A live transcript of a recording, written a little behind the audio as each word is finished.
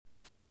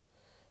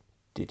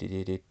Ooh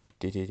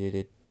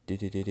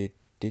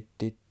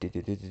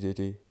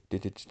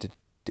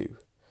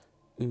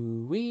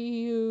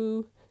wee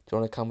oo. Do you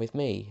wanna come with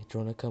me? Do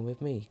you wanna come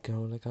with me? Do you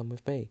wanna come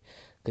with me?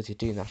 Because you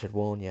do, I should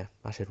warn you.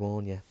 I should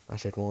warn you. I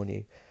should warn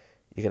you.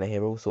 You're gonna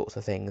hear all sorts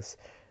of things.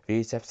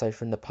 Views episodes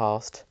from the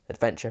past,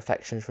 adventure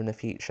reflections from the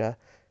future.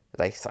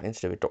 Like something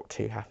to do with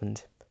Doctor Who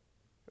happened.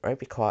 It won't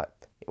be quiet,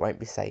 it won't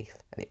be safe,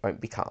 and it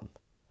won't be calm.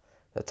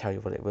 I'll tell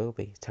you what it will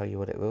be, tell you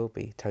what it will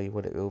be, tell you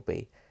what it will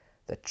be.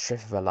 The trip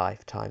of a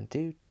lifetime.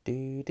 Do,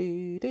 do,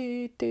 do,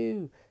 do,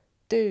 do,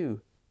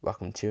 do.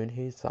 Welcome to And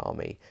Who's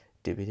Army.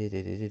 Do, do, do,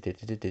 do, do,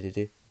 do, do, do,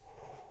 do.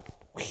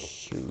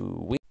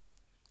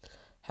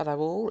 Hello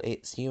all,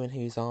 it's You and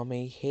Who's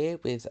Army here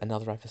with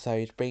another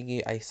episode, bringing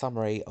you a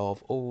summary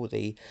of all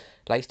the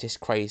latest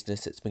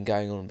craziness that's been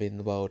going on in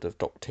the world of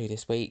Doctor Who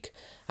this week.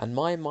 And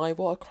my,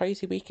 what a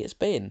crazy week it's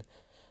been.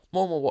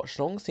 More and more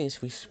watch-alongs seems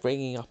to be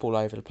springing up all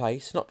over the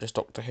place, not just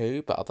Doctor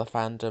Who, but other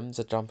fandoms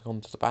are jumping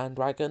onto the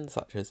bandwagon,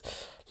 such as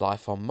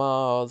Life on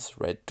Mars,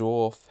 Red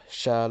Dwarf,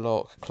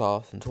 Sherlock,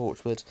 Class and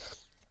Torchwood.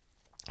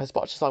 As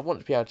much as I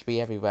want to be able to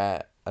be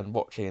everywhere and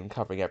watching and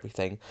covering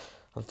everything,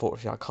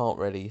 unfortunately I can't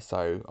really,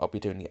 so I'll be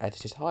doing the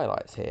edited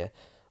highlights here.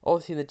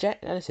 Obviously, the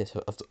genesis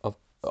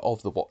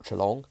of the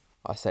watch-along,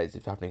 I say it's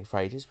been happening for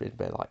ages, but it's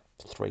been like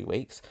 3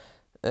 weeks,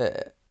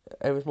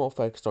 it was more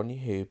focused on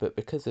Who, but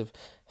because of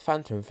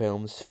Phantom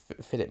films,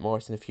 Philip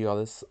Morris and a few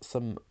others,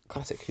 some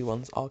classic Who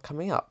ones are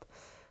coming up.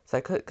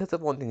 So because of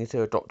wanting to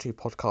do a Doctor Who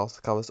podcast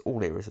that covers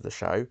all eras of the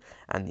show,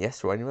 and yes,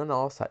 for anyone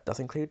else, that does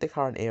include the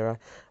current era,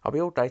 I'll be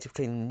updated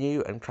between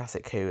new and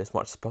classic Who as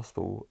much as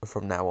possible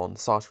from now on,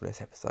 starting from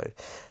this episode.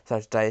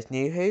 So today is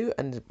New Who,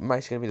 and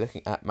mostly going to be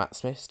looking at Matt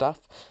Smith stuff,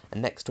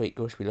 and next week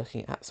we'll be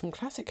looking at some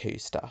classic Who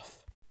stuff.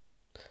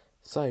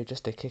 So,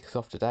 just to kick us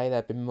off today,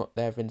 there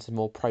have been some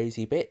more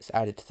prosy bits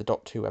added to the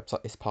Doctor Who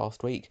website this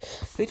past week.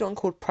 There's one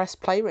called Press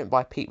Play, written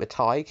by Pete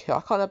Matthaig, who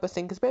I can't help but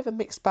think is a bit of a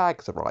mixed bag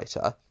as a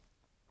writer.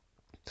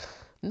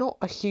 Not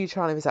a huge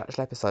fan of his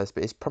actual episodes,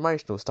 but his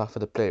promotional stuff for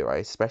the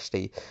Blu-rays,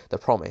 especially The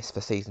Promise for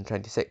season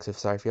 26 of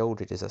Sophie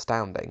Aldridge, is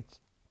astounding.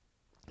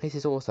 This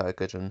is also a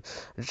good one.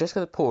 I'm just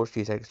going to pause a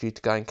few seconds for you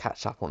to go and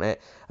catch up on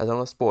it, as I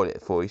want to spoil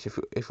it for you, so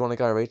if you want to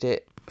go read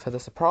it for the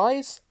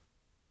surprise.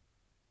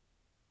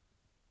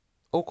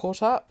 All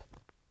caught up?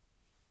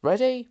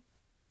 Ready?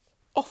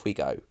 Off we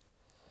go.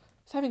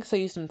 So having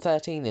season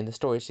 13 in the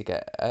stories to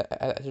get,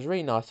 it was a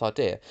really nice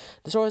idea.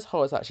 The story as a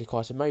whole is actually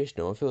quite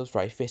emotional and feels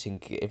very fitting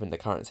given the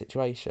current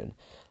situation.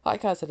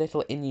 Like has a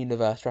little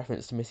in-universe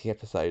reference to missing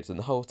episodes, and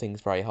the whole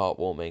thing's very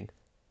heartwarming.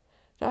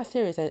 Now a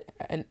theory is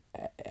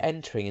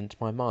entering into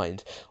my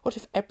mind. What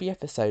if every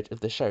episode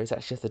of the show is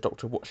actually just the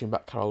Doctor watching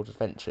back her old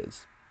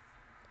adventures?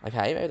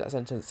 Okay, maybe that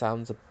sentence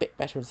sounds a bit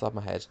better inside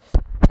my head.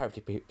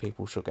 Hopefully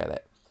people shall get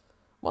it.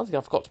 One thing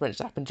I forgot to mention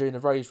that happened during the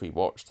Rose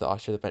rewatch that I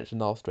should have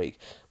mentioned last week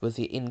was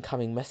the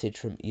incoming message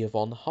from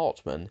Yvonne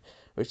Hartman,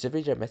 which is a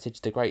video message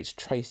the great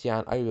Tracy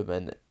Ann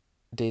Oberman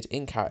did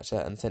in character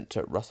and sent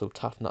to Russell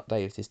Toughnut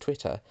Davis'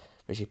 Twitter,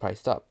 which he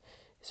posted up.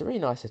 It's a really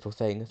nice little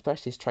thing,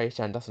 especially as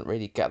Tracy Ann doesn't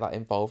really get that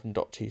involved in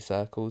Doctor Who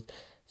circles,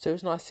 so it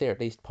was nice to see her at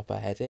least pop her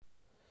head in.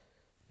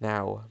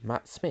 Now,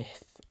 Matt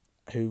Smith,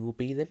 who will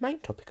be the main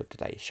topic of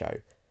today's show.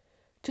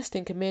 Just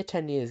think, a mere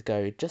 10 years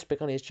ago, he'd just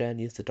begun his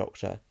journey as the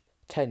Doctor.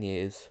 10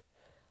 years.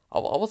 I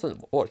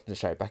wasn't watching the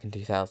show back in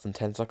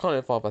 2010, so I can't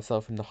involve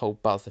myself in the whole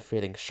buzz of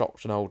feeling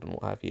shocked and old and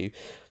what have you.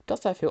 It does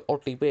feel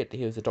oddly weird that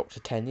he was a Doctor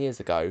 10 years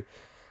ago,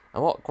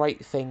 and what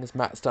great things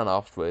Matt's done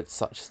afterwards,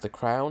 such as The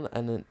Crown,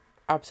 and an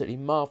absolutely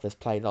marvellous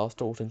play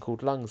last autumn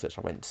called Lungs, which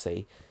I went to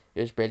see. It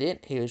was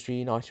brilliant. He was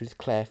reunited with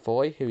Claire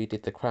Foy, who he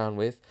did The Crown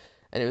with,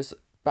 and it was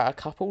about a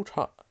couple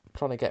trying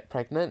to get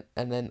pregnant,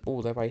 and then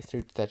all the way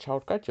through to their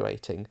child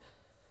graduating.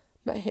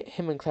 Met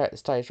him and Claire at the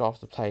stage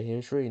after the play. He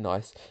was really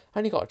nice.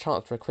 Only got a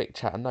chance for a quick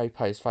chat and no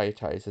post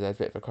photos, so there's a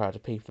bit of a crowd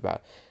of people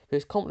about. He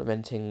was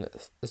complimenting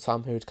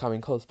some who had come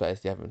in cosplay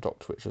as the 11th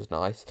Doctor, which was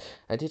nice,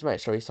 and did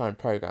make sure he signed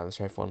programmes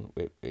for everyone,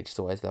 which is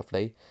always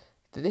lovely.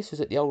 This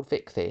was at the Old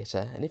Vic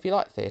Theatre, and if you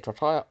like theatre,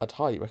 I'd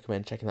highly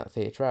recommend checking that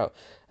theatre out,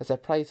 as their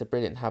plays are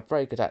brilliant and have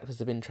very good actors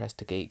of interest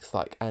to geeks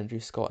like Andrew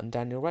Scott and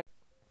Daniel Ray.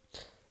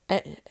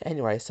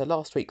 Anyway, so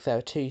last week there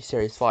were 2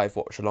 Series 5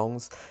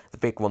 watch-alongs. The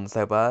big ones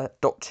there were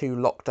Doctor Who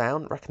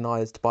Lockdown,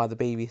 recognised by the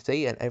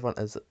BBC and everyone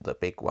as the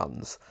big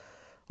ones.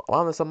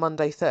 One was on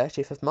Monday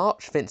 30th of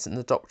March, Vincent and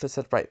the Doctor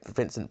celebrate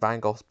Vincent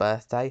van Gogh's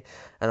birthday,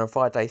 and on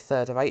Friday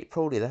 3rd of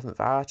April, the 11th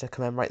hour, to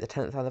commemorate the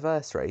 10th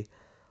anniversary.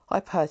 I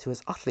personally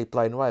was utterly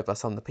blown away by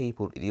some of the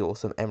people the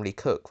awesome Emily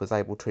Cook was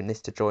able to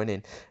enlist to join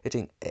in,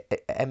 including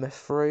Emma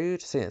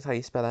Frood, I think that's how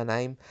you spell her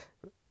name,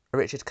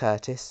 Richard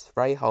Curtis,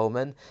 Ray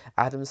Holman,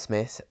 Adam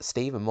Smith,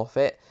 Stephen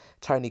Moffat,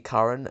 Tony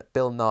Curran,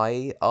 Bill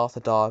Nighy, Arthur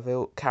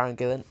Darvill, Karen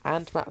Gillan,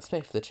 and Matt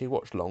Smith for the 2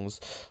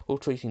 watch-alongs, all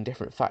tweeting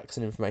different facts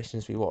and information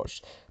as we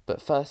watched.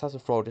 But first, as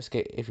before, I'll just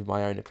give you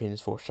my own opinions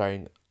for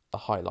showing the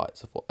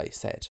highlights of what they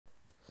said.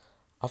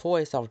 I've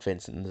always loved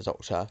Vincent and the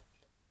Doctor.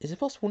 It's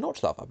impossible not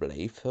to love, I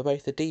believe, for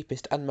both the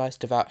deepest and most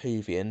devout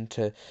Whovian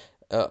to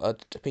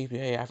people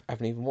who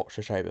haven't even watched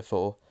the show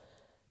before.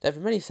 There have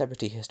been many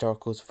celebrity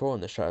historicals before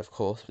on the show, of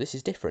course, but this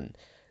is different.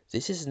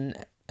 This isn't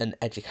an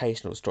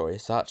educational story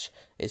as such.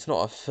 It's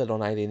not a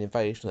full-on alien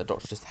invasion that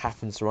Doctor just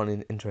happens to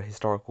run into a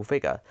historical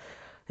figure.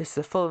 This is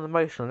a full and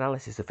emotional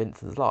analysis of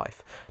Vincent's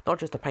life, not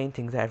just the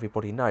paintings that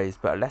everybody knows,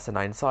 but a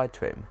lesser-known side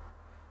to him.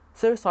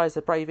 Suicide is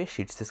a brave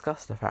issue to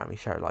discuss in a family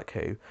show like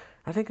Who.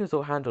 I think it was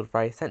all handled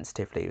very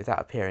sensitively without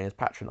appearing as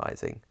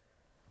patronising.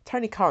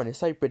 Tony Curran is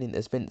so brilliant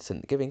as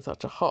Vincent, giving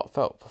such a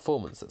heartfelt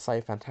performance that's so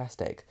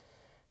fantastic.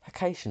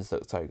 Locations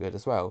look so good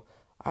as well.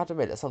 I have to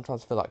admit that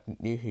sometimes I feel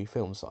like New Who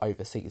films are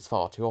overseas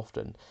far too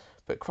often,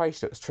 but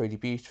Croatia looks truly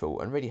beautiful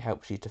and really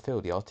helps you to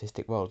feel the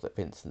artistic world that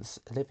Vincent's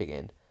living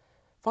in.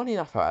 Funny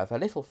enough, however,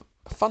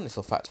 a fun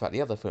little fact about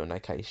the other film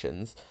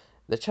locations,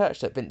 the church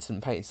that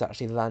Vincent paints is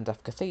actually the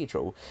Llandaff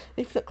Cathedral.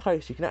 And if you look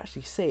close, you can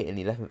actually see it in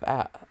the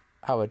 11th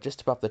hour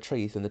just above the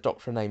trees when the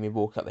Doctor and Amy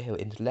walk up the hill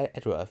into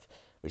Ledworth,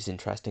 which is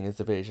interesting as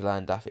the village of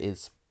Llandaff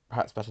is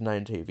perhaps better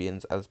known to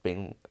Whovians as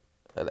being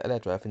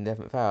Ledworth in the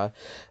 11th hour.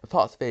 And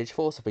parts of the village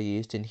also be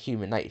used in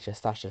Human Nature,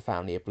 Slash of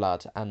Family of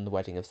Blood, and The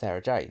Wedding of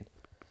Sarah Jane.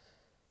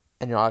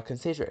 And I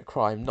consider it a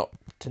crime not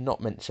to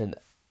mention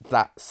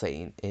that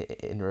scene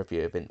in a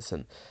review of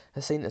Vincent.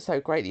 A scene that's so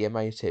greatly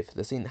emotive,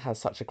 the scene that has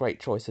such a great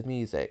choice of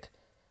music.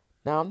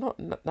 I'm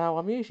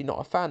usually not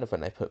a fan of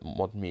when they put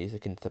modern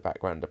music into the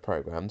background of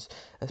programmes,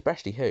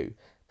 especially Who.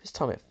 This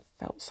time it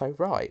felt so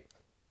right.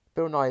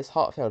 Bill Nye's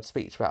heartfelt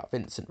speech about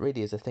Vincent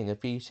really is a thing of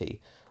beauty.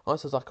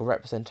 Almost was like a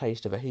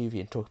representation of a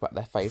Whovian talk about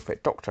their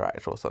favourite Doctor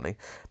actor or something,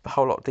 but a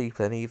whole lot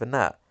deeper than even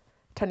that.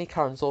 Tony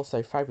Curran's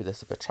also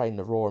fabulous at portraying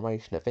the raw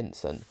emotion of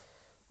Vincent.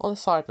 On a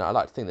side note, I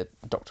like to think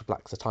that Dr.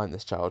 Black's a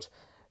timeless child,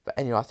 but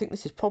anyway, I think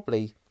this is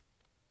probably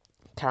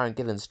Karen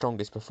Gillan's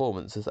strongest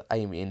performance as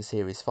Amy in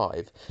Series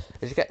 5,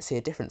 as you get to see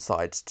a different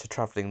side to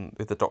travelling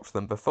with the Doctor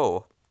than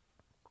before.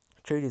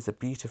 Truly is a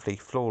beautifully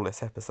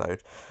flawless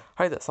episode.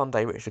 I hope that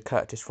someday Richard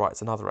Curtis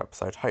writes another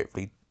episode,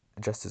 hopefully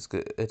just as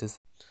good as.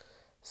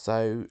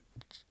 So,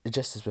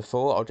 just as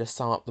before, I'll just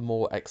sum up the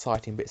more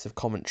exciting bits of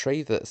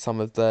commentary that some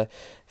of the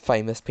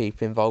famous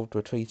people involved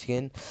were tweeting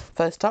in.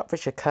 First up,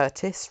 Richard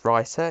Curtis,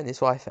 writer, and his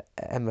wife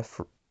Emma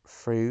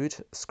Frood,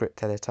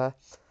 script editor.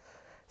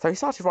 So we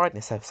started writing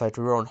this episode,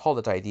 we were on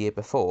holiday the year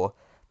before.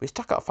 We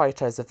stuck up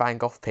photos of Van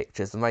Gogh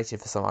pictures and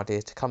waited for some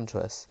ideas to come to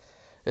us.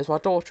 It was my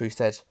daughter who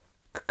said,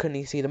 couldn't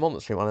you see the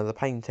monster in one of the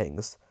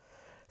paintings?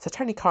 So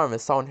Tony Curran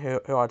was someone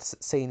who I'd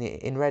seen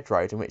in Red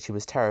Road, in which he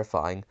was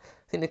terrifying.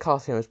 I think the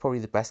casting was probably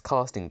the best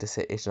casting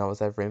decision I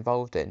was ever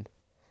involved in.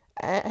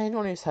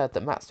 Anyone who's heard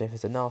that Matt Smith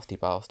is a nasty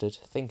bastard,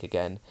 think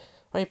again.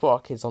 When he brought our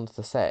kids onto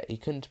the set, he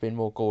couldn't have been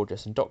more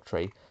gorgeous and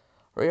doctory.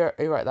 He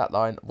wrote that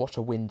line, "What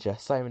a whinger,"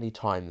 so many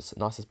times,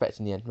 and I suspect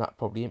in the end Matt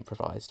probably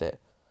improvised it.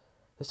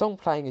 The song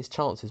playing his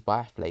chances by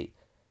Athlete,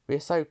 we are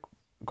so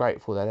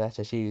grateful they let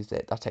us use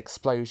it, that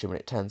explosion when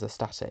it turns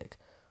static.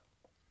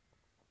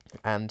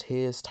 And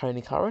here's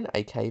Tony Curran,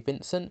 aka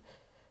Vincent.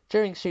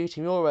 During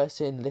shooting, we all were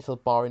in a little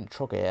bar in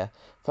Trogier,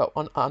 felt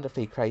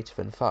wonderfully creative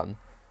and fun.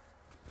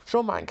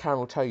 Sure, Matt and Karen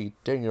will tell you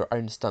doing your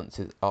own stunts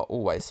are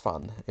always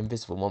fun,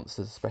 invisible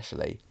monsters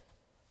especially.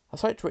 I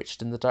spoke to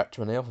Richard and the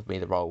director when they offered me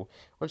the role,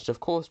 wanted to of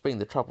course bring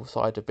the trouble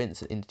side of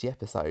Vincent into the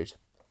episode.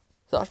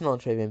 Such an honour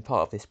to have been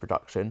part of this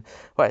production,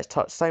 where it's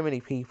touched so many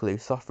people who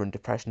suffer from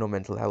depression or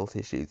mental health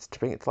issues, to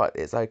bring it to light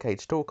that it's okay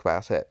to talk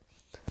about it.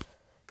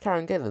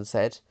 Karen Gillan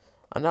said,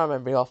 "I now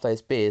remember after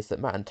those beers that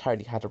Matt and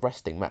Tony had a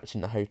wrestling match in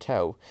the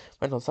hotel.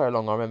 Went on so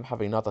long I remember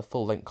having another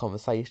full-length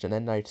conversation and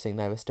then noticing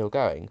they were still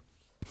going.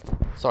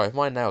 Sorry, if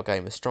my nail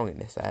game was strong in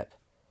this ep.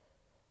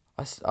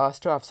 I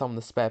still have some of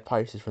the spare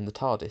posters from the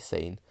TARDIS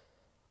scene.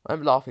 I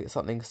remember laughing at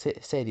something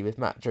silly with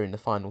Matt during the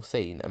final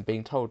scene and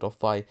being told off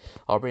by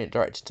our brilliant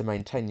director to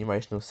maintain the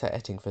emotional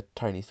setting for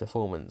Tony's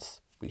performance.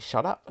 We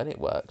shut up and it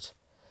worked."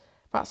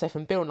 Matt Smith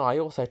and Bill Nye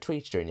also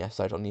tweeted during the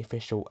episode on the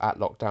official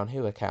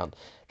 @LockdownWho account.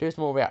 There is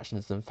more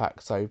reactions than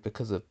facts, so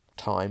because of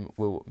time,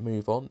 we'll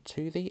move on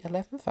to the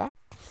 11th hour.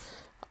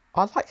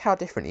 I like how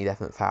different the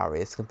 11th hour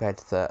is compared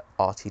to the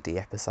RTD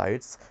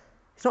episodes.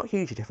 It's not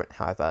hugely different,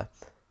 however.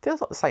 It feels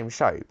like the same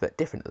show, but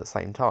different at the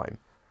same time.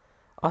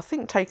 I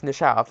think taking the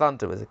show out of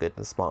London was a good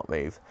and smart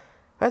move.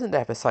 Present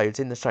episodes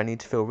in the show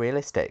need to feel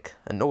realistic,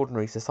 and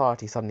ordinary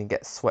society suddenly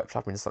gets swept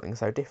up into something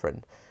so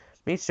different.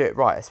 We need to do it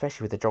right,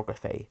 especially with the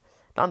geography.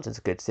 London's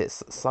good because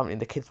it's something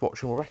the kids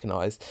watching will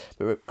recognise,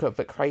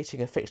 but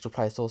creating a fictional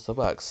place also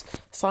works.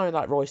 Something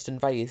like Royston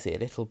Vasey, a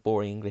little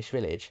boring English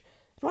village.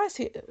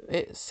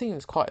 It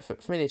seems quite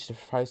familiar to the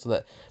proposal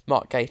that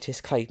Mark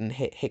Gatiss, Clayton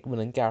Hickman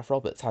and Gareth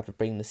Roberts had for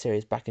bringing the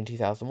series back in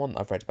 2001 that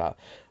I've read about,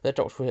 where the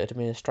Doctor would have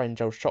been a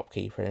strange old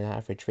shopkeeper in an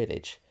average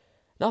village.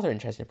 Another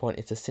interesting point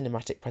is the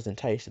cinematic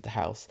presentation of the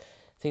house.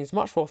 It seems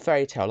much more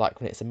fairy tale-like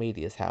when it's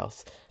Amelia's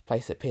house, a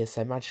place that appears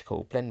so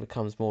magical. Blend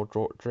becomes more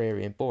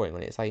dreary and boring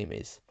when it's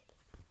Amy's.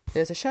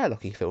 There's a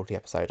Sherlocky feel to the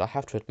episode, I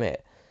have to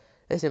admit.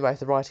 This in both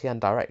the writing and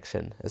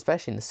direction,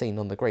 especially in the scene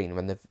on the green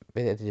when the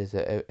villagers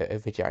are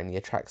videoing the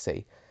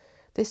Atraxi.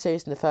 This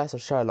series and the first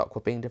of Sherlock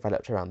were being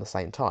developed around the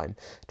same time.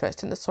 To an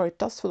extent, the story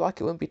does feel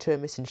like it wouldn't be too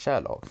amiss in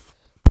Sherlock.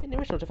 In the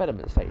original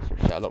development stage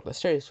of Sherlock, the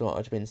series would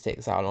have been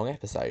 6-hour-long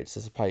episodes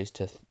as opposed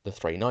to the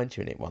 3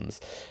 90-minute ones.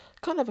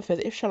 Kind of a feel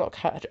that if Sherlock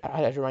had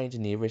remained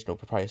in the original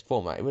proposed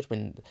format, it would have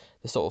been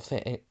the sort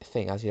of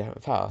thing as you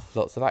haven't found,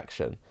 lots of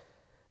action.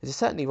 It is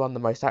certainly one of the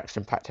most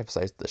action-packed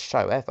episodes of the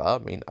show ever. I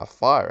mean, a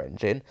fire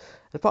engine. And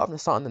apart from the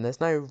starting, then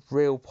there's no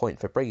real point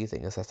for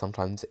breathing, as there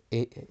sometimes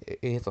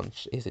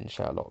is in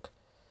Sherlock.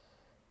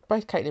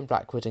 Both Caitlin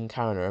Blackwood and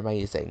Karen are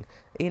amazing.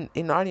 I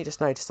only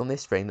just noticed on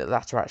this ring that the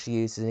latter actually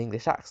uses an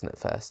English accent at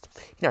first.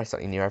 You know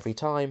something new every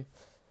time.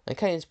 And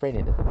Caitlin's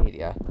brilliant as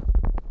Amelia.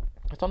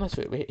 I don't know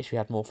if we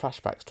had more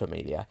flashbacks to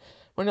Amelia.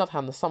 On the other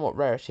hand, the somewhat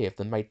rarity of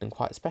them made them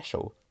quite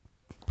special.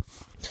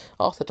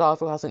 Arthur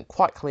Darvill hasn't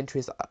quite come into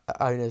his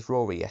own as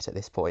Rory yet at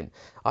this point.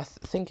 I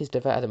think his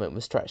development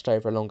was stretched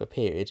over a longer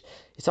period.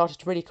 He started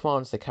to really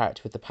command the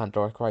character with the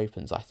Pandorica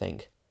Opens, I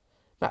think.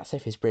 Matt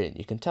Smith is brilliant.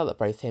 You can tell that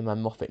both him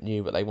and Moffat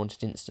knew what they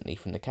wanted instantly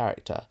from the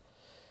character.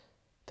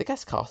 The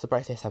guest cast of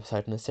both this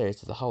episode and the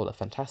series as a whole are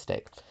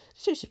fantastic.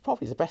 This is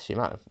probably the best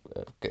amount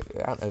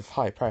of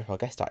high-profile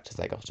guest actors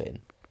they got in.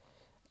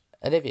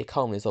 Olivia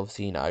Colman is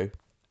obviously,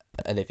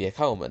 Olivia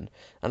Colman,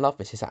 and Love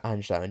Misses at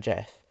Angelo and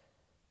Jeff.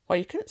 While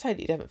you couldn't say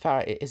that 11th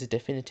Hour is a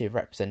definitive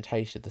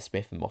representation of the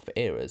Smith and Moffat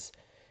eras,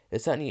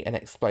 it's certainly an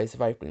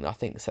explosive opening that I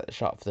think set the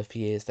chart for the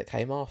few years that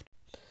came after.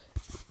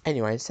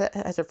 Anyway, instead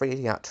of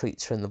reading out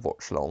tweets from the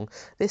watch along,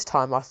 this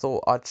time I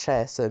thought I'd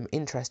share some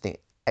interesting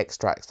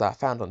extracts that I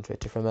found on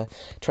Twitter from a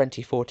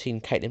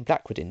 2014 Caitlin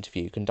Blackwood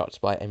interview conducted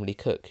by Emily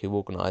Cook, who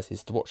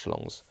organises the watch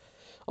alongs.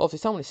 Obviously,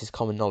 some of this is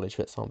common knowledge,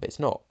 but some of it's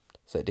not.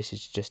 So this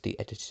is just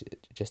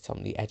some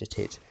of the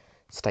edited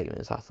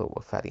statements I thought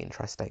were fairly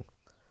interesting.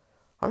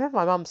 I remember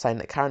my mum saying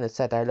that Karen had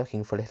said they were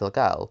looking for a little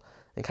girl,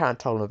 and Karen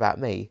told them about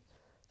me.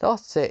 They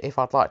asked if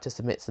I'd like to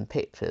submit some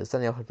pictures,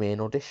 then they offered me an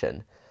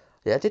audition.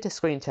 I did a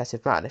screen test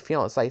with Matt, and a few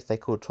months later they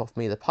called to offer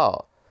me the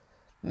part.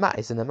 Matt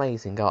is an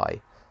amazing guy.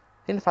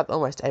 In fact,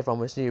 almost everyone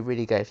was new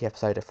really gave the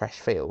episode a fresh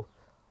feel.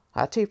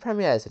 I had 2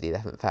 premieres at the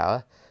 11th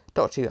Hour.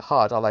 Doctor Who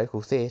hired our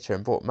local theatre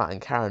and brought Matt and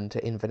Karen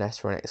to Inverness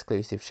for an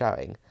exclusive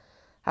showing.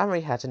 I haven't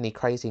really had any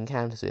crazy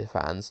encounters with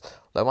fans,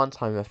 although one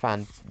time a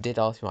fan did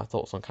ask me my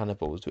thoughts on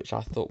cannibals, which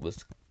I thought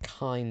was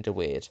kinda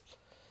weird.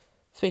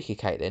 Speaking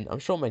of Caitlin, I'm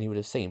sure many would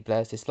have seen, but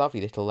there's this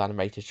lovely little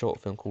animated short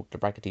film called The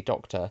Raggedy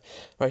Doctor,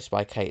 wrote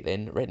by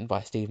Caitlin, written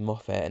by Stephen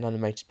Moffat, and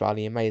animated by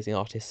the amazing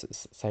artist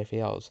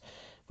Sophie Oz,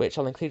 which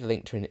I'll include a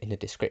link to in the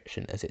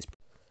description as it's...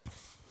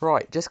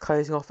 Right, just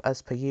closing off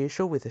as per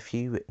usual with a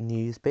few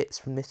news bits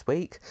from this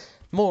week.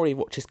 More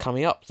rewatches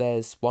coming up.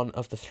 There's one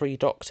of the 3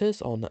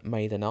 Doctors on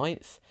May the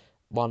 9th,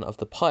 one of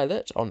the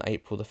Pilot on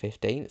April the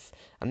 15th,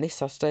 and this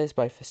Saturday is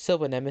both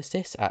Silver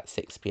Nemesis at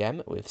 6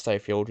 p.m. with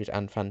Sophie Aldred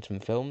and Phantom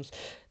Films,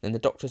 then The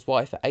Doctor's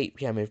Wife at 8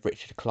 p.m. with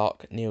Richard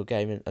Clarke, Neil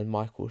Gaiman and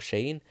Michael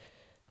Sheen.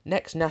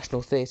 Next,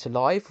 National Theatre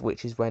Live,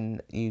 which is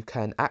when you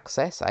can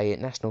access a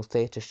National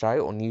Theatre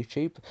show on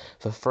YouTube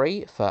for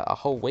free for a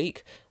whole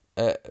week.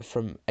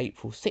 From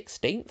April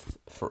 16th,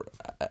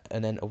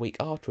 and then a week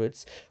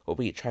afterwards will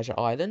be Treasure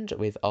Island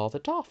with Arthur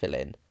Darvill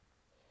in.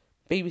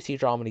 BBC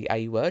Dramedy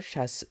A-Word, which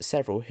has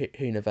several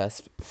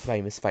Whoniverse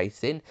famous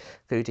faces in,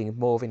 including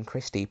Morvin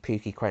Christie,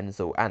 Pookie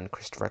Krenzel and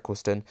Christopher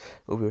Eccleston,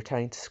 will be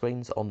returning to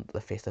screens on the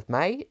 5th of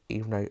May,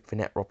 even though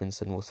Vinette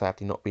Robinson will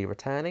sadly not be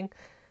returning.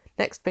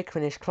 Next Big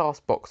Finish class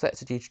box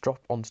sets are due to drop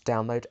onto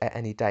download at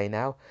any day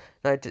now.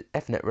 No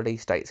definite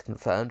release dates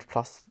confirmed,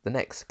 plus the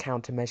next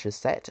Countermeasures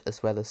set,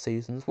 as well as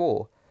Susan's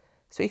War.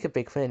 Speaking of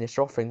Big Finish,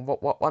 they're offering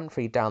one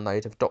free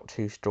download of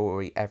Doctor Who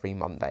Story every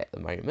Monday at the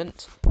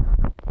moment.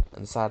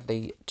 And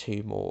sadly,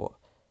 2 more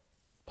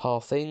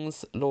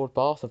passings. Lord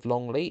Bath of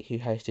Longley, who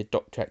hosted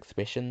Doctor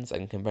exhibitions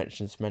and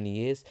conventions for many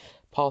years,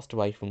 passed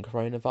away from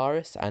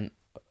coronavirus, and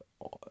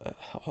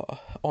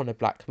Honor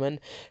Blackman,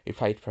 who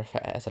played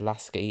Professor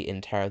Lasky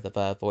in Terror of the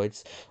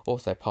Vervoids,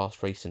 also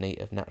passed recently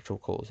of natural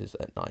causes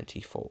at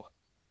 94.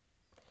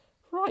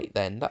 Right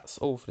then, that's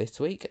all for this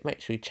week.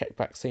 Make sure you check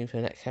back soon for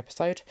the next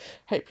episode.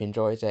 Hope you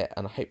enjoyed it,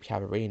 and I hope you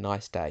have a really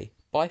nice day.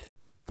 Bye.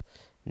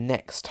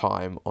 Next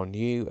time on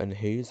You and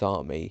Whose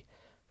Army,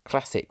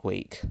 Classic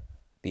Week,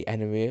 The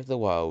Enemy of the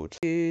World.